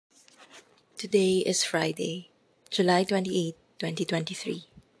Today is Friday, July 28, 2023.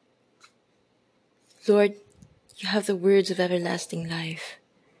 Lord, you have the words of everlasting life.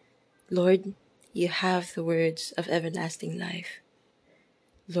 Lord, you have the words of everlasting life.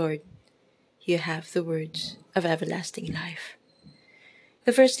 Lord, you have the words of everlasting life.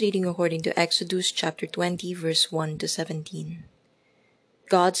 The first reading according to Exodus chapter 20, verse 1 to 17.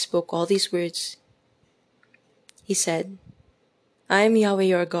 God spoke all these words. He said, I am Yahweh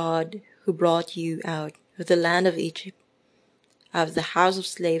your God, who brought you out of the land of Egypt, out of the house of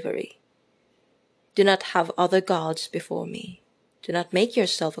slavery. Do not have other gods before me. Do not make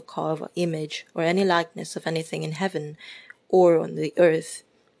yourself a carved image or any likeness of anything in heaven or on the earth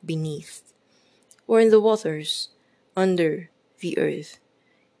beneath, or in the waters under the earth.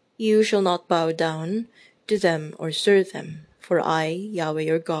 You shall not bow down to them or serve them, for I, Yahweh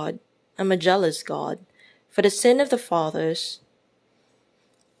your God, am a jealous God for the sin of the fathers,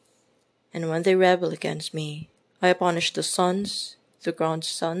 and when they rebel against me, I punish the sons, the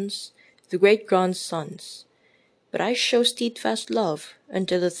grandsons, the great-grandsons. But I show steadfast love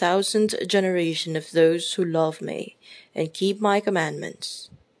until the 1,000th generation of those who love me and keep my commandments.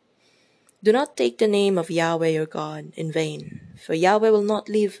 Do not take the name of Yahweh your God in vain, for Yahweh will not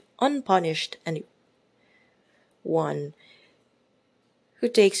leave unpunished anyone who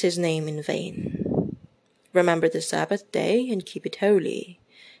takes his name in vain. Remember the Sabbath day and keep it holy.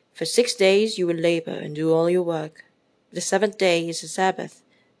 For 6 days you will labor and do all your work. The seventh day is a Sabbath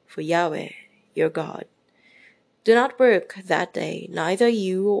for Yahweh your God. Do not work that day, neither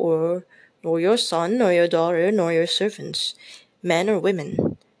you nor your son, nor your daughter, nor your servants, men or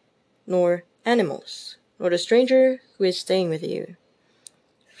women, nor animals, nor the stranger who is staying with you.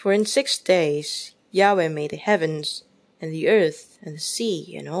 For in 6 days Yahweh made the heavens, and the earth, and the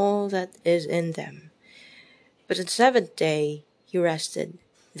sea, and all that is in them. But on the seventh day he rested.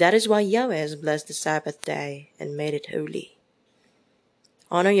 That is why Yahweh has blessed the Sabbath day and made it holy.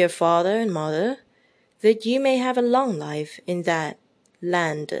 Honor your father and mother, that you may have a long life in that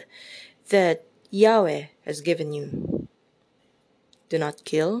land that Yahweh has given you. Do not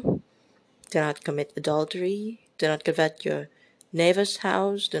kill, do not commit adultery, do not covet your neighbor's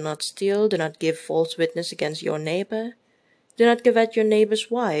house, do not steal, do not give false witness against your neighbor, do not covet your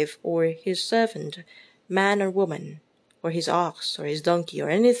neighbor's wife or his servant, man or woman, or his ox or his donkey, or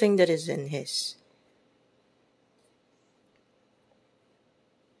anything that is in his.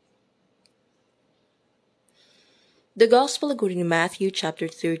 The Gospel according to Matthew chapter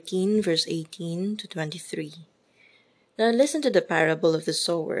 13, verse 18 to 23. Now listen to the parable of the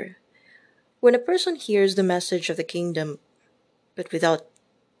sower. When a person hears the message of the kingdom, but without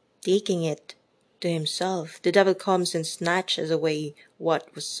taking it to himself, the devil comes and snatches away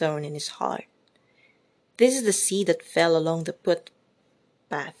what was sown in his heart. This is the seed that fell along the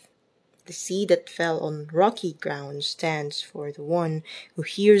footpath. The seed that fell on rocky ground stands for the one who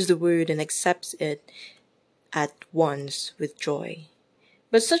hears the word and accepts it at once with joy.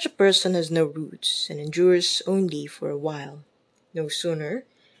 But such a person has no roots and endures only for a while. No sooner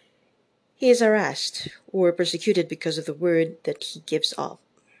he is harassed or persecuted because of the word that he gives up.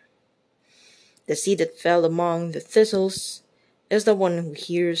 The seed that fell among the thistles is the one who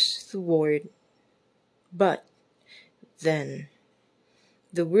hears the word, but then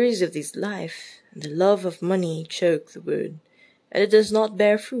the worries of this life and the love of money choke the word, and it does not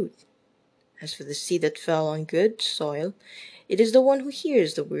bear fruit. As for the seed that fell on good soil, it is the one who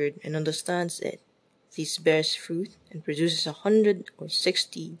hears the word and understands it. This bears fruit and produces 100 or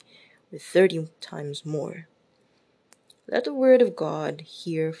 60 or 30 times more. Let the word of God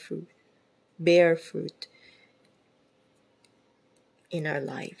bear fruit in our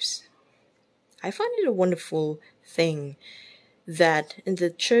lives. I find it a wonderful thing that in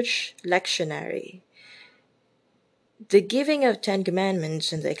the church lectionary, the giving of 10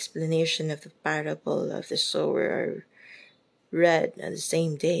 Commandments and the explanation of the parable of the sower are read on the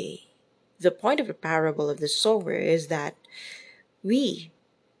same day. The point of the parable of the sower is that we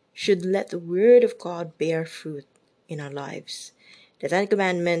should let the word of God bear fruit in our lives. The 10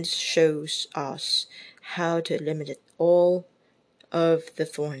 Commandments shows us how to eliminate all of the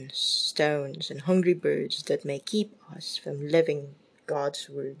thorns, stones, and hungry birds that may keep us from living God's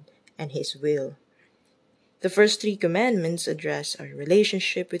word and his will. The first 3 commandments address our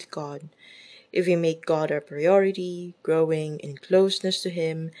relationship with God. If we make God our priority, growing in closeness to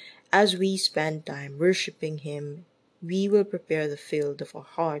him, as we spend time worshiping him, we will prepare the field of our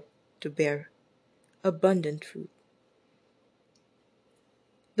heart to bear abundant fruit.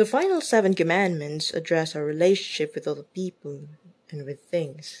 The final 7 commandments address our relationship with other people and with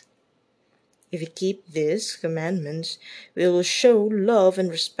things. If we keep these commandments, we will show love and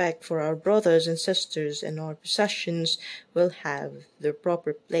respect for our brothers and sisters, and our possessions will have their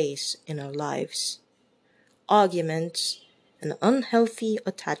proper place in our lives. Arguments and unhealthy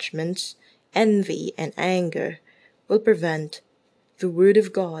attachments, envy and anger will prevent the Word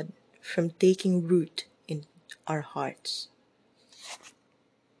of God from taking root in our hearts.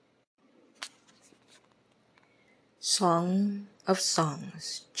 Song of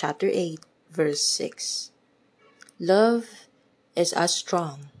Songs, chapter 8, verse 6. Love is as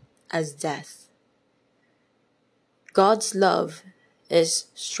strong as death. God's love is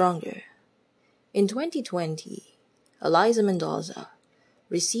stronger. In 2020, Eliza Mendoza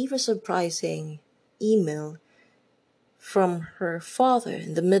received a surprising email from her father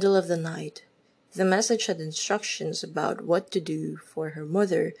in the middle of the night. The message had instructions about what to do for her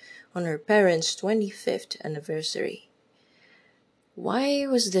mother on her parents' 25th anniversary. Why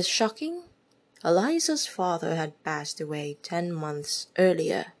was this shocking? Eliza's father had passed away 10 months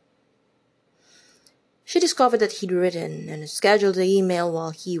earlier. She discovered that he'd written and scheduled the email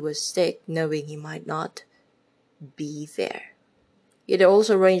while he was sick, knowing he might not be there. He had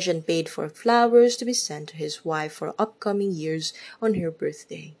also arranged and paid for flowers to be sent to his wife for upcoming years on her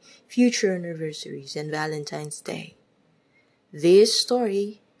birthday, future anniversaries, and Valentine's Day. This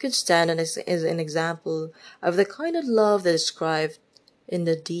story could stand as an example of the kind of love that is described in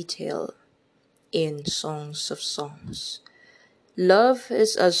the detail in Songs of Songs. Love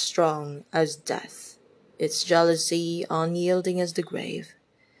is as strong as death, its jealousy unyielding as the grave.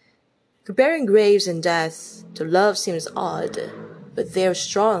 Comparing graves and death to love seems odd, but they are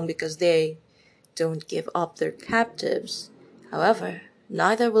strong because they don't give up their captives. However,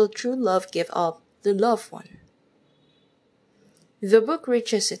 neither will true love give up the loved one. The book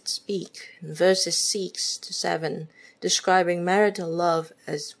reaches its peak in verses 6 to 7, describing marital love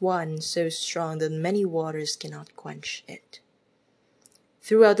as one so strong that many waters cannot quench it.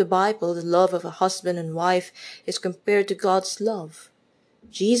 Throughout the Bible, the love of a husband and wife is compared to God's love.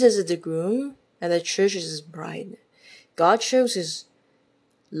 Jesus is the groom, and the church is his bride. God shows his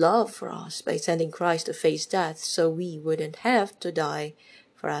love for us by sending Christ to face death so we wouldn't have to die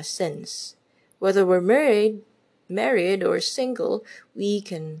for our sins. Whether we're married or single, we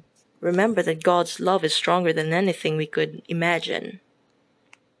can remember that God's love is stronger than anything we could imagine.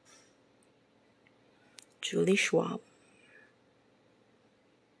 Julie Schwab.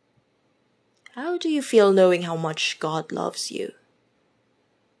 How do you feel knowing how much God loves you?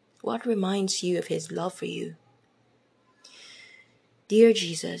 What reminds you of his love for you? Dear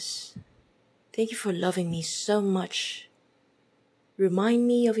Jesus, thank you for loving me so much. Remind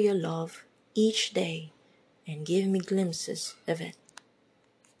me of your love each day and give me glimpses of it.